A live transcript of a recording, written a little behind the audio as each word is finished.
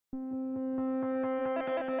No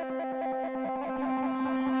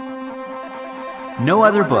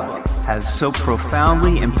other book has so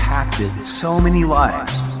profoundly impacted so many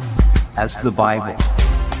lives as the Bible.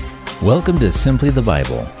 Welcome to Simply the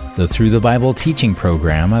Bible, the Through the Bible teaching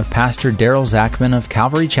program of Pastor Daryl Zachman of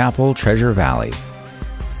Calvary Chapel, Treasure Valley.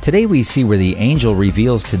 Today we see where the angel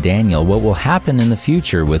reveals to Daniel what will happen in the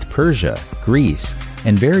future with Persia, Greece,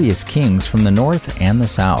 and various kings from the north and the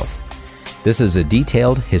south. This is a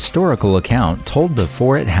detailed historical account told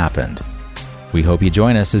before it happened. We hope you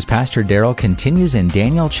join us as Pastor Daryl continues in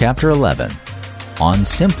Daniel chapter 11 on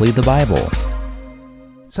Simply the Bible.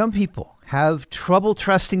 Some people have trouble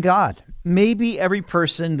trusting God. Maybe every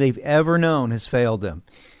person they've ever known has failed them.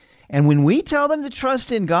 And when we tell them to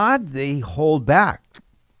trust in God, they hold back.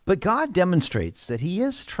 But God demonstrates that He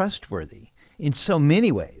is trustworthy in so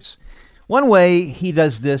many ways. One way He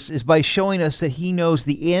does this is by showing us that He knows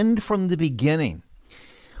the end from the beginning.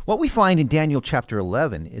 What we find in Daniel chapter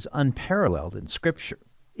 11 is unparalleled in Scripture.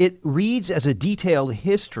 It reads as a detailed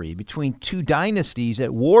history between two dynasties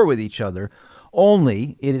at war with each other,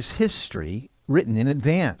 only it is history written in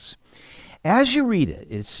advance. As you read it,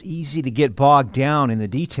 it's easy to get bogged down in the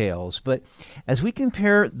details, but as we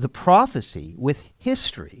compare the prophecy with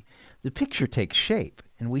history, the picture takes shape,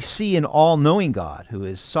 and we see an all-knowing God who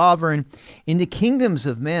is sovereign in the kingdoms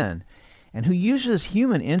of men, and who uses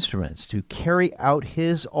human instruments to carry out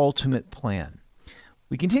His ultimate plan.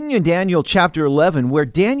 We continue in Daniel chapter 11, where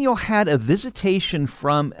Daniel had a visitation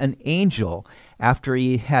from an angel after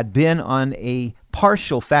he had been on a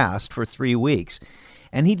partial fast for 3 weeks,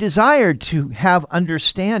 and he desired to have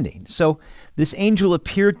understanding. So this angel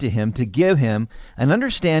appeared to him to give him an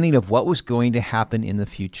understanding of what was going to happen in the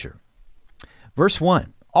future. Verse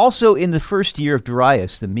 1, also in the first year of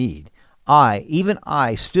Darius the Mede, even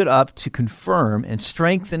I, stood up to confirm and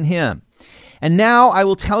strengthen him. And now I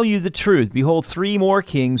will tell you the truth. Behold, 3 more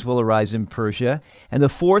kings will arise in Persia, and the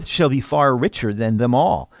 4th shall be far richer than them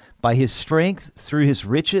all. By his strength, through his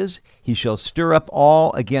riches, he shall stir up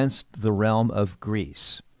all against the realm of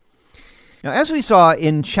Greece. Now, as we saw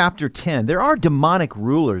in chapter 10, there are demonic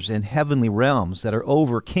rulers in heavenly realms that are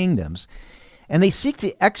over kingdoms, and they seek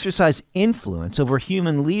to exercise influence over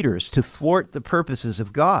human leaders to thwart the purposes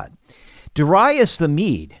of God. Darius the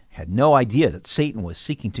Mede had no idea that Satan was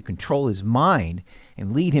seeking to control his mind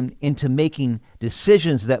and lead him into making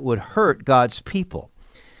decisions that would hurt God's people.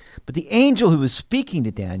 But the angel who was speaking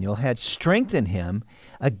to Daniel had strengthened him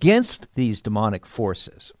against these demonic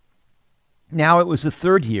forces. Now it was the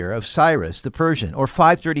 3rd year of Cyrus the Persian, or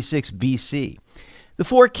 536 BC. The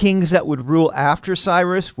 4 kings that would rule after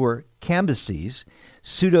Cyrus were Cambyses,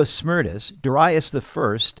 Pseudo-Smyrtus, Darius the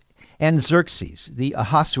First, and Xerxes, the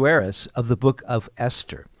Ahasuerus of the book of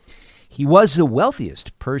Esther. He was the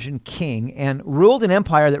wealthiest Persian king and ruled an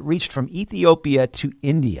empire that reached from Ethiopia to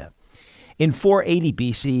India. In 480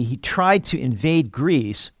 BC, he tried to invade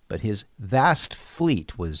Greece, but his vast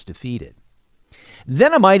fleet was defeated.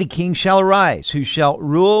 Then a mighty king shall arise, who shall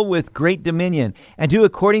rule with great dominion, and do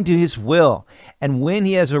according to his will. And when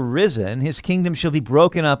he has arisen, his kingdom shall be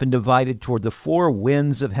broken up and divided toward the 4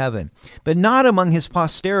 winds of heaven, but not among his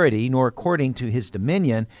posterity, nor according to his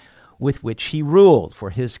dominion with which he ruled.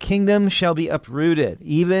 For his kingdom shall be uprooted,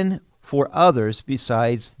 even for others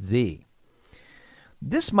besides thee.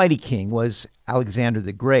 This mighty king was Alexander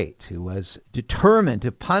the Great, who was determined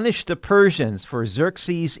to punish the Persians for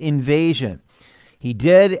Xerxes' invasion. He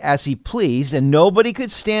did as he pleased, and nobody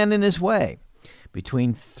could stand in his way.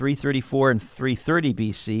 Between 334 and 330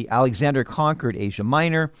 BC, Alexander conquered Asia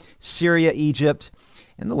Minor, Syria, Egypt,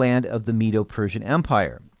 and the land of the Medo-Persian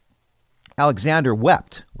Empire. Alexander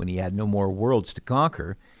wept when he had no more worlds to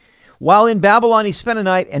conquer. While in Babylon, he spent a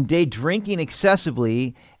night and day drinking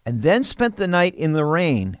excessively, and then spent the night in the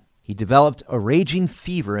rain. He developed a raging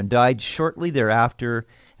fever and died shortly thereafter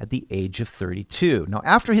at the age of 32. Now,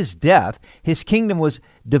 after his death, his kingdom was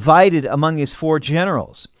divided among his 4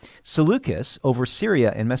 generals: Seleucus over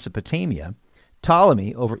Syria and Mesopotamia,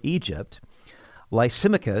 Ptolemy over Egypt,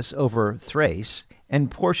 Lysimachus over Thrace and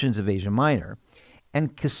portions of Asia Minor,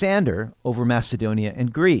 and Cassander over Macedonia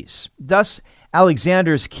and Greece. Thus,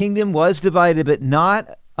 Alexander's kingdom was divided, but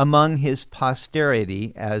not among his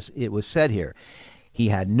posterity, as it was said here. He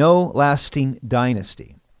had no lasting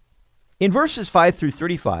dynasty. In verses 5 through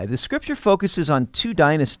 35, the scripture focuses on 2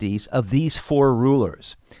 dynasties of these 4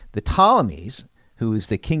 rulers: the Ptolemies, who is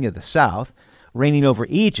the king of the south, reigning over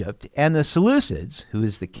Egypt, and the Seleucids, who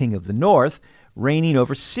is the king of the north, reigning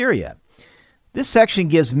over Syria. This section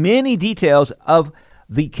gives many details of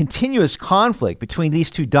the continuous conflict between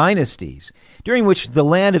these 2 dynasties. during which the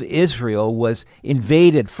land of Israel was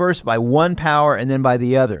invaded first by one power and then by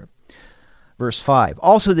the other. Verse 5,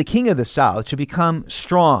 also the king of the south shall become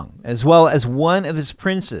strong, as well as one of his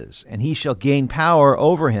princes, and he shall gain power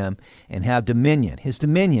over him and have dominion. His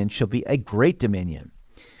dominion shall be a great dominion.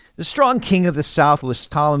 The strong king of the south was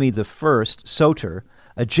Ptolemy I Soter,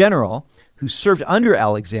 a general who served under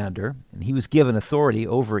Alexander, and he was given authority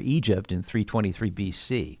over Egypt in 323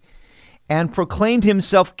 BC, and proclaimed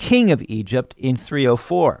himself king of Egypt in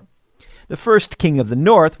 304. The first king of the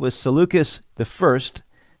north was Seleucus I,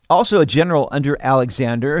 also a general under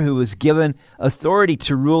Alexander, who was given authority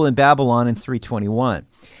to rule in Babylon in 321.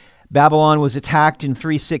 Babylon was attacked in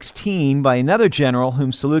 316 by another general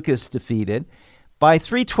whom Seleucus defeated. By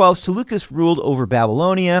 312, Seleucus ruled over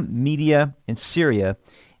Babylonia, Media, and Syria,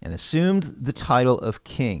 and assumed the title of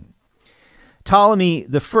king. Ptolemy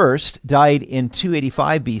I died in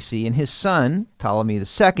 285 BC, and his son, Ptolemy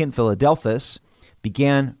II Philadelphus,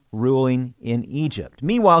 began ruling in Egypt.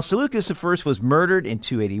 Meanwhile, Seleucus I was murdered in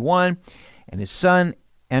 281, and his son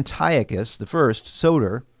Antiochus I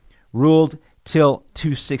Soter ruled till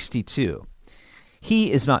 262.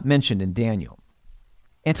 He is not mentioned in Daniel.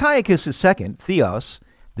 Antiochus II, Theos,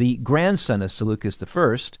 the grandson of Seleucus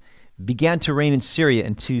I, began to reign in Syria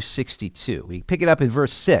in 262. We pick it up in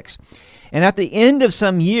verse 6. And at the end of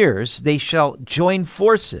some years they shall join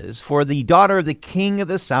forces, for the daughter of the king of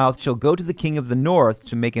the south shall go to the king of the north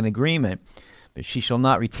to make an agreement, but she shall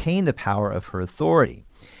not retain the power of her authority.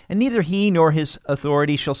 And neither he nor his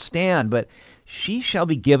authority shall stand, but she shall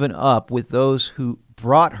be given up with those who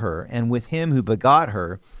brought her, and with him who begot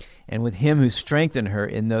her, and with him who strengthened her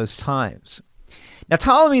in those times. Now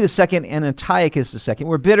Ptolemy II and Antiochus II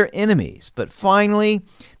were bitter enemies, but finally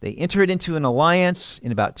they entered into an alliance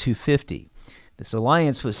in about 250. This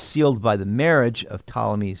alliance was sealed by the marriage of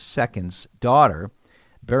Ptolemy II's daughter,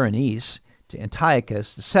 Berenice, to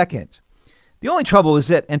Antiochus II. The only trouble was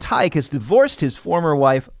that Antiochus divorced his former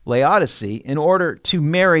wife Laodice in order to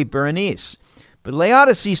marry Berenice. But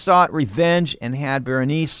Laodice sought revenge and had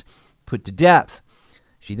Berenice put to death.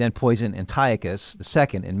 She then poisoned Antiochus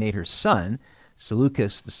II and made her son,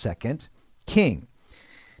 Seleucus II, king.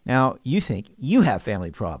 Now, you think you have family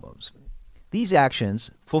problems. These actions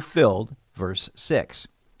fulfilled verse 6.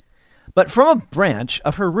 But from a branch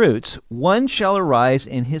of her roots one shall arise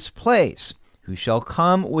in his place, who shall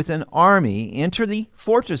come with an army, enter the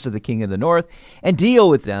fortress of the king of the north, and deal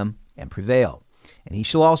with them and prevail. And he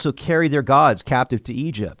shall also carry their gods captive to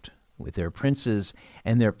Egypt, with their princes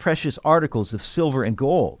and their precious articles of silver and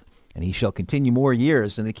gold. And he shall continue more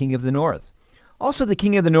years than the king of the north. Also the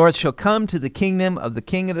king of the north shall come to the kingdom of the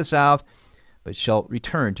king of the south, but shall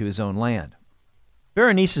return to his own land.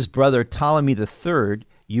 Berenice's brother Ptolemy III,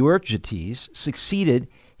 Euergetes, succeeded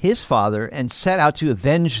his father and set out to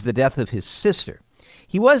avenge the death of his sister.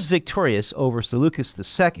 He was victorious over Seleucus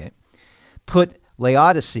II, put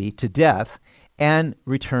Laodice to death, and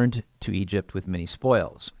returned to Egypt with many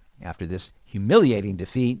spoils. After this humiliating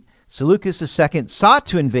defeat, Seleucus II sought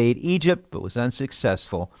to invade Egypt, but was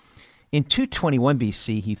unsuccessful. In 221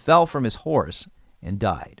 BC, he fell from his horse and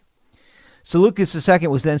died. Seleucus II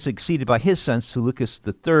was then succeeded by his son Seleucus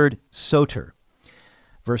III Soter.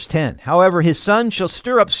 Verse 10, however, his son shall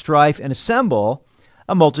stir up strife and assemble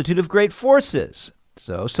a multitude of great forces.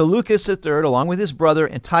 So Seleucus III, along with his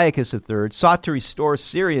brother Antiochus III, sought to restore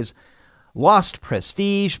Syria's lost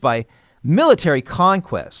prestige by military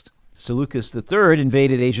conquest. Seleucus III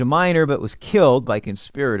invaded Asia Minor, but was killed by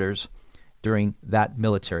conspirators during that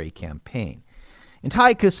military campaign.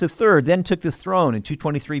 Antiochus III then took the throne in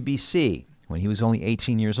 223 BC, when he was only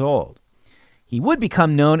 18 years old. He would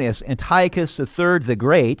become known as Antiochus III the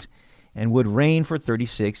Great and would reign for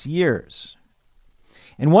 36 years.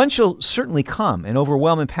 And one shall certainly come and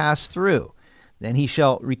overwhelm and pass through. Then he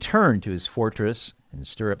shall return to his fortress and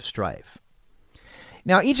stir up strife.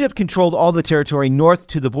 Now, Egypt controlled all the territory north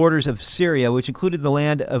to the borders of Syria, which included the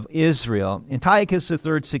land of Israel. Antiochus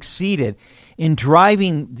III succeeded in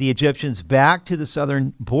driving the Egyptians back to the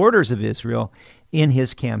southern borders of Israel in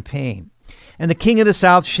his campaign. And the king of the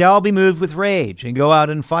south shall be moved with rage and go out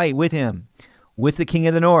and fight with him, with the king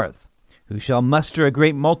of the north, who shall muster a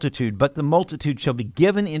great multitude, but the multitude shall be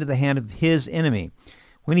given into the hand of his enemy.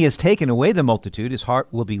 When he has taken away the multitude, his heart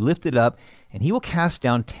will be lifted up, and he will cast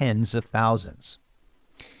down tens of thousands.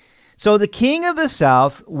 So the king of the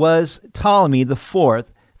south was Ptolemy IV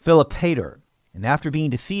Philopator, and after being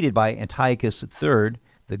defeated by Antiochus III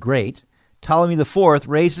the Great, Ptolemy IV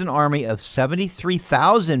raised an army of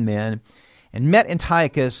 73,000 men and met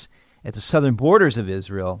Antiochus at the southern borders of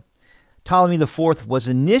Israel. Ptolemy IV was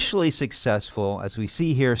initially successful, as we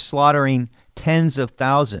see here, slaughtering tens of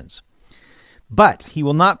thousands. But he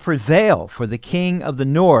will not prevail, for the king of the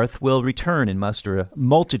north will return and muster a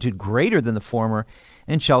multitude greater than the former,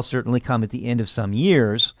 and shall certainly come at the end of some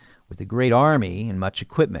years with a great army and much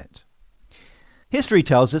equipment. History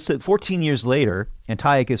tells us that 14 years later,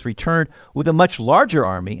 Antiochus returned with a much larger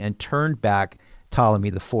army and turned back Ptolemy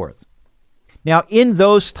IV. Now, in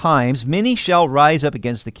those times, many shall rise up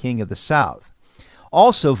against the king of the south.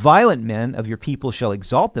 Also, violent men of your people shall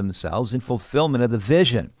exalt themselves in fulfillment of the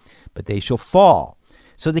vision, but they shall fall.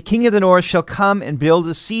 So the king of the north shall come and build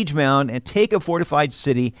a siege mound and take a fortified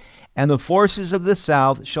city, and the forces of the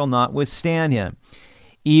south shall not withstand him.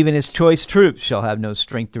 Even his choice troops shall have no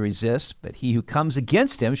strength to resist, but he who comes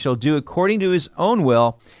against him shall do according to his own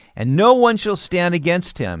will, and no one shall stand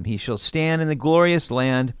against him. He shall stand in the glorious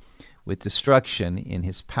land with destruction in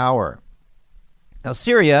his power. Now,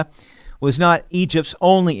 Syria was not Egypt's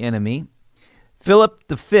only enemy. Philip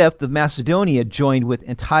V of Macedonia joined with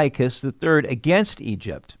Antiochus III against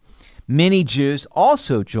Egypt. Many Jews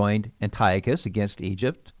also joined Antiochus against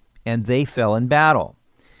Egypt, and they fell in battle.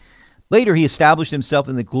 Later, he established himself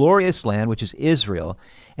in the glorious land, which is Israel,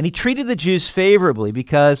 and he treated the Jews favorably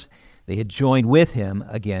because they had joined with him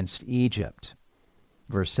against Egypt.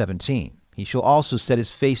 Verse 17, he shall also set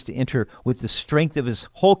his face to enter with the strength of his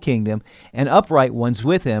whole kingdom, and upright ones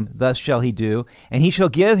with him, thus shall he do. And he shall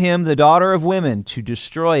give him the daughter of women to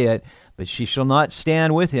destroy it, but she shall not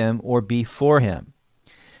stand with him or be for him.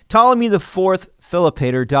 Ptolemy IV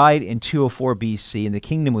Philopator died in 204 BC, and the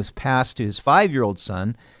kingdom was passed to his 5-year-old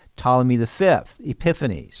son, Ptolemy V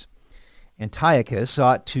Epiphanes. Antiochus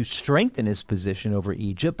sought to strengthen his position over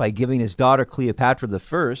Egypt by giving his daughter Cleopatra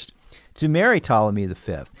I to marry Ptolemy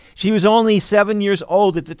V. She was only 7 years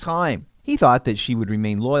old at the time. He thought that she would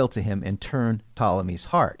remain loyal to him and turn Ptolemy's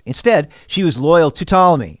heart. Instead, she was loyal to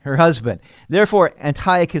Ptolemy, her husband. Therefore,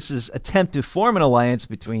 Antiochus's attempt to form an alliance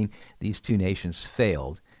between these two nations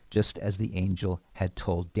failed, just as the angel had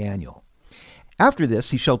told Daniel. After this,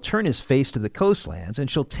 he shall turn his face to the coastlands and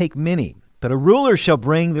shall take many. But a ruler shall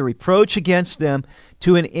bring the reproach against them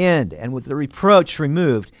to an end, and with the reproach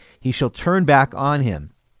removed, he shall turn back on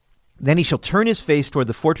him. Then he shall turn his face toward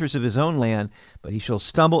the fortress of his own land, but he shall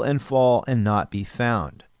stumble and fall and not be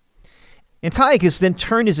found. Antiochus then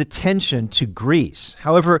turned his attention to Greece.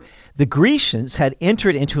 However, the Grecians had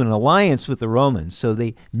entered into an alliance with the Romans, so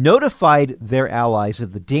they notified their allies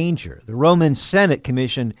of the danger. The Roman Senate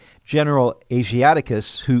commissioned General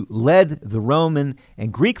Asiaticus, who led the Roman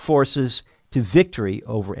and Greek forces to victory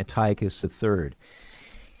over Antiochus III.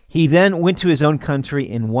 He then went to his own country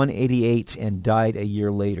in 188 and died a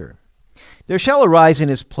year later. There shall arise in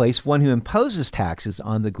his place one who imposes taxes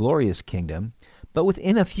on the glorious kingdom, but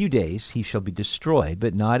within a few days he shall be destroyed,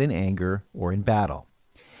 but not in anger or in battle.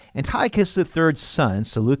 Antiochus III's son,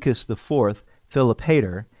 Seleucus IV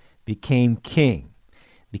Philopator, became king.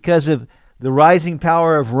 Because of the rising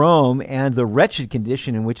power of Rome and the wretched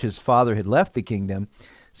condition in which his father had left the kingdom,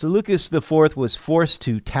 Seleucus IV was forced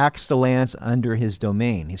to tax the lands under his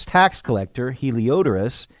domain. His tax collector,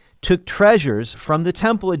 Heliodorus, took treasures from the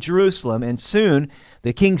temple at Jerusalem, and soon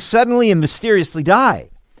the king suddenly and mysteriously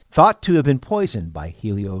died, thought to have been poisoned by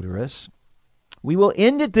Heliodorus. We will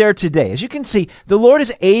end it there today. As you can see, the Lord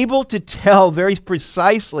is able to tell very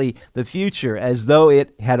precisely the future as though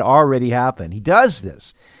it had already happened. He does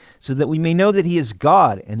this so that we may know that he is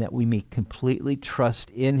God and that we may completely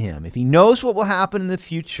trust in him. If he knows what will happen in the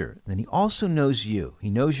future, then he also knows you.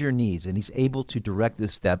 He knows your needs, and he's able to direct the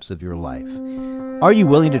steps of your life. Are you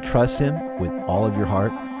willing to trust him with all of your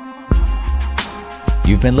heart?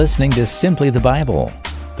 You've been listening to Simply the Bible,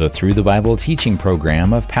 the Through the Bible teaching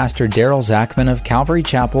program of Pastor Daryl Zachman of Calvary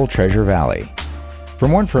Chapel, Treasure Valley. For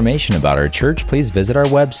more information about our church, please visit our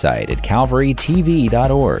website at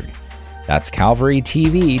calvarytv.org. That's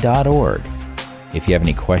calvarytv.org. If you have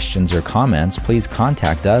any questions or comments, please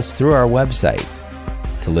contact us through our website.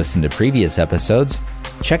 To listen to previous episodes,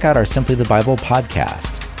 check out our Simply the Bible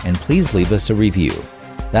podcast, and please leave us a review.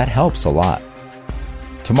 That helps a lot.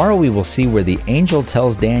 Tomorrow we will see where the angel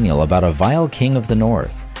tells Daniel about a vile king of the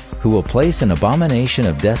north, who will place an abomination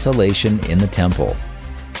of desolation in the temple.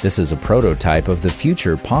 This is a prototype of the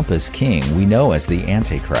future pompous king we know as the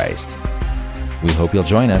Antichrist. We hope you'll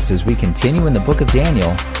join us as we continue in the book of Daniel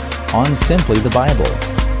on Simply the Bible.